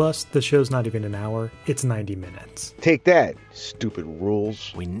Fun. Plus, the show's not even an hour. It's 90 minutes. Take that, stupid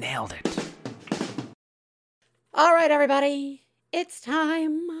rules. We nailed it. All right, everybody. It's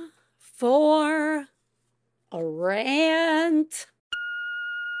time for a rant.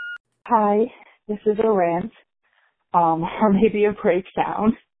 Hi, this is a rant. Or maybe a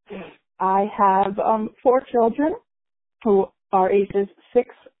breakdown. I have 4 children who are ages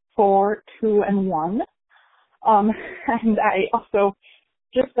 6, 4, 2, and 1. And I also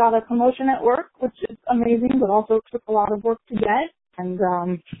just got a promotion at work, which is amazing, but also took a lot of work to get. And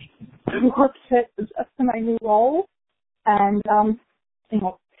work fit adjust to my new role. And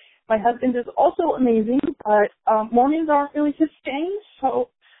my husband is also amazing, but mornings aren't really his thing, so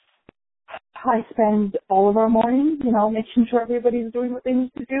I spend all of our mornings, making sure everybody's doing what they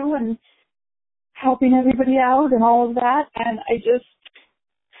need to do and helping everybody out and all of that. And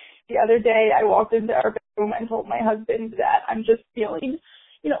the other day I walked into our bedroom and told my husband that I'm just feeling,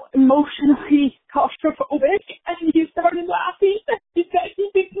 emotionally claustrophobic. And he started laughing. He said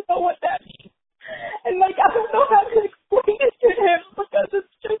he didn't know what that means. And I don't know how to explain it to him because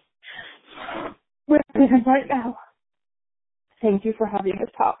it's just with him right now. Thank you for having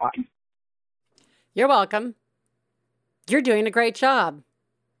this hotline. You're welcome. You're doing a great job.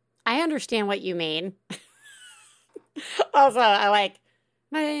 I understand what you mean. Also,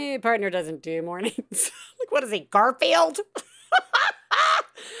 my partner doesn't do mornings. What is he, Garfield?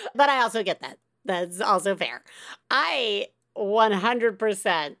 But I also get that. That's also fair. I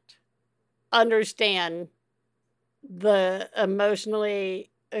 100% understand the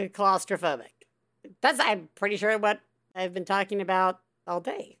emotionally claustrophobic. I'm pretty sure what I've been talking about all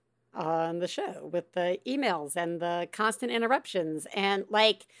day on the show with the emails and the constant interruptions. And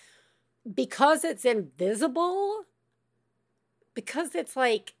because it's invisible, because it's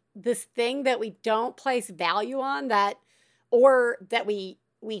this thing that we don't place value on, or that we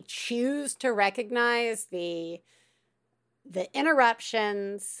choose to recognize the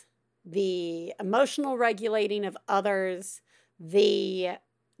interruptions, the emotional regulating of others, the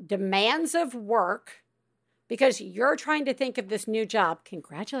demands of work, because you're trying to think of this new job.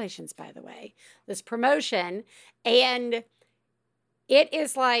 Congratulations, by the way, this promotion. And it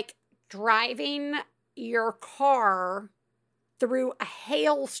is like driving your car through a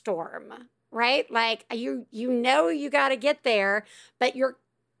hailstorm, right? You got to get there, but you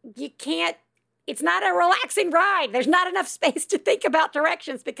can't. It's not a relaxing ride. There's not enough space to think about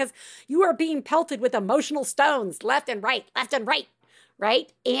directions because you are being pelted with emotional stones left and right,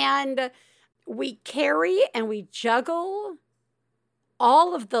 right? And we carry and we juggle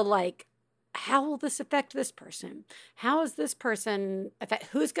all of the how will this affect this person? How is this person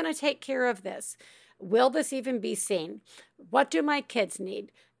who's going to take care of this? Will this even be seen? What do my kids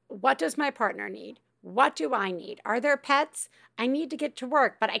need? What does my partner need? What do I need? Are there pets? I need to get to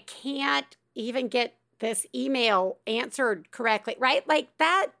work, but I can't even get this email answered correctly, right? Like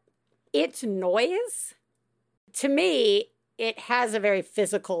that, it's noise. To me, it has a very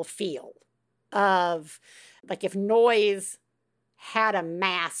physical feel of like if noise had a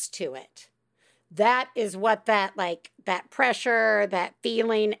mass to it. That is what that pressure, that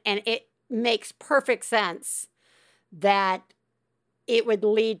feeling, and it makes perfect sense that it would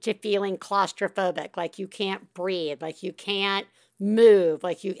lead to feeling claustrophobic, like you can't breathe, like you can't move,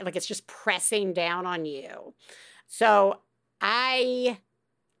 like it's just pressing down on you. So I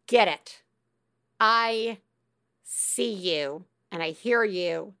get it. I see you and I hear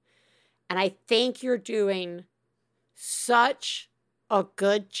you, and I think you're doing such a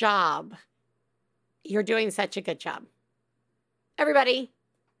good job. You're doing such a good job. Everybody,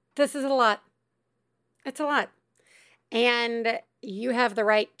 this is a lot. It's a lot. And you have the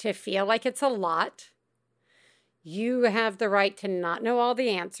right to feel like it's a lot. You have the right to not know all the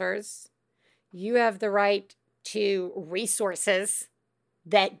answers. You have the right to resources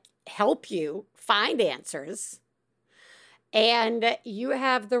that help you find answers. And you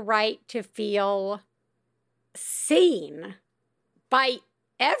have the right to feel seen by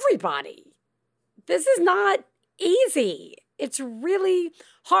everybody. This is not easy. It's really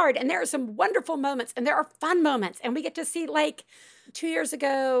hard. And there are some wonderful moments and there are fun moments. And we get to see, like 2 years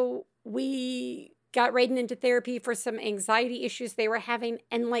ago, we got Raiden into therapy for some anxiety issues they were having.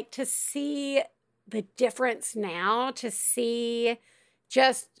 And like to see the difference now, to see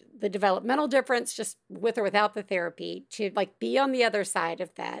just the developmental difference, just with or without the therapy, to like be on the other side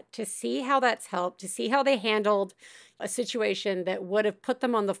of that, to see how that's helped, to see how they handled a situation that would have put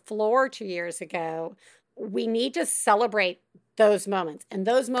them on the floor 2 years ago. We need to celebrate those moments. And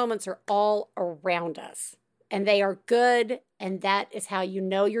those moments are all around us. And they are good. And that is how you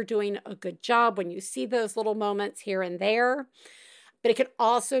know you're doing a good job, when you see those little moments here and there. But it can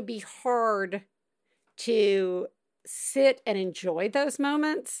also be hard to sit and enjoy those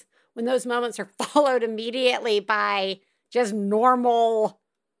moments when those moments are followed immediately by just normal,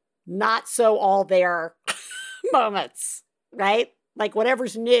 not so all there moments, right? Like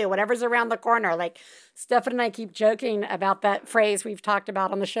whatever's new, whatever's around the corner. Like Stefan and I keep joking about that phrase we've talked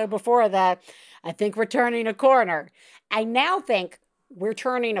about on the show before, that I think we're turning a corner. I now think we're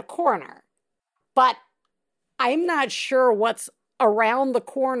turning a corner, but I'm not sure what's around the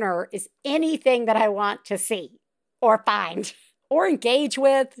corner is anything that I want to see or find or engage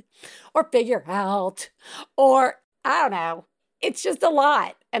with or figure out, or I don't know. It's just a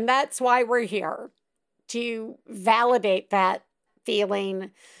lot. And that's why we're here, to validate that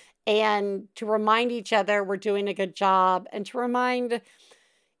feeling and to remind each other we're doing a good job, and to remind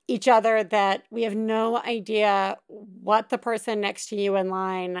each other that we have no idea what the person next to you in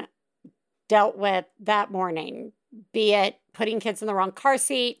line dealt with that morning, be it putting kids in the wrong car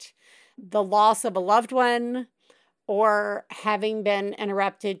seat, the loss of a loved one, or having been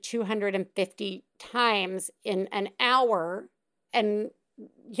interrupted 250 times in an hour. And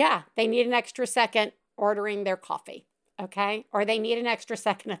yeah, they need an extra second ordering their coffee, okay? Or they need an extra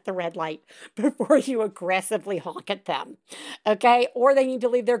second at the red light before you aggressively honk at them, okay? Or they need to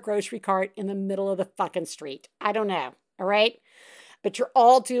leave their grocery cart in the middle of the fucking street. I don't know, all right? But you're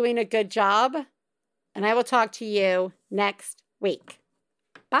all doing a good job, and I will talk to you next week.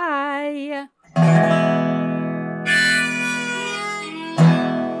 Bye.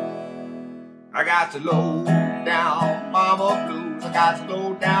 I got to low down mama blues. I got to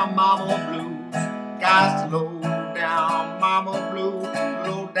low down mama blues. Got to low down mama blues.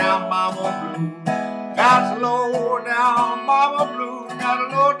 Low down mama blues. Got to low down mama blues. Got to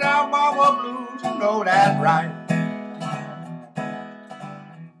low down mama blues. You know that's right.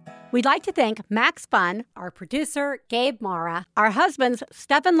 We'd like to thank Max Fun, our producer, Gabe Mara, our husbands,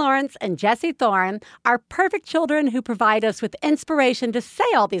 Stephen Lawrence and Jesse Thorne, our perfect children who provide us with inspiration to say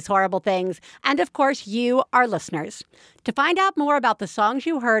all these horrible things, and of course, you, our listeners. To find out more about the songs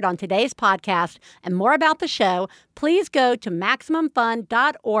you heard on today's podcast and more about the show, please go to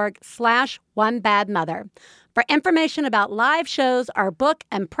MaximumFun.org/OneBadMother. For information about live shows, our book,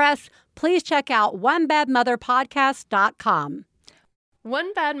 and press, please check out OneBadMotherPodcast.com.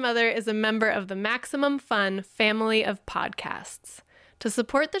 One Bad Mother is a member of the Maximum Fun family of podcasts. To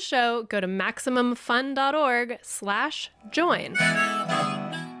support the show, go to MaximumFun.org/join.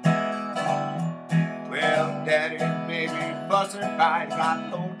 Well, Daddy and baby fussing fight,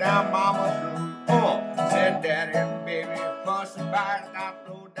 got low down mama blue. Oh, said Daddy and baby fussing fight, got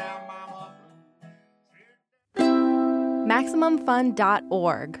low down mama blue.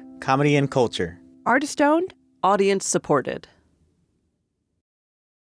 MaximumFun.org. Comedy and culture. Artist-owned, audience-supported.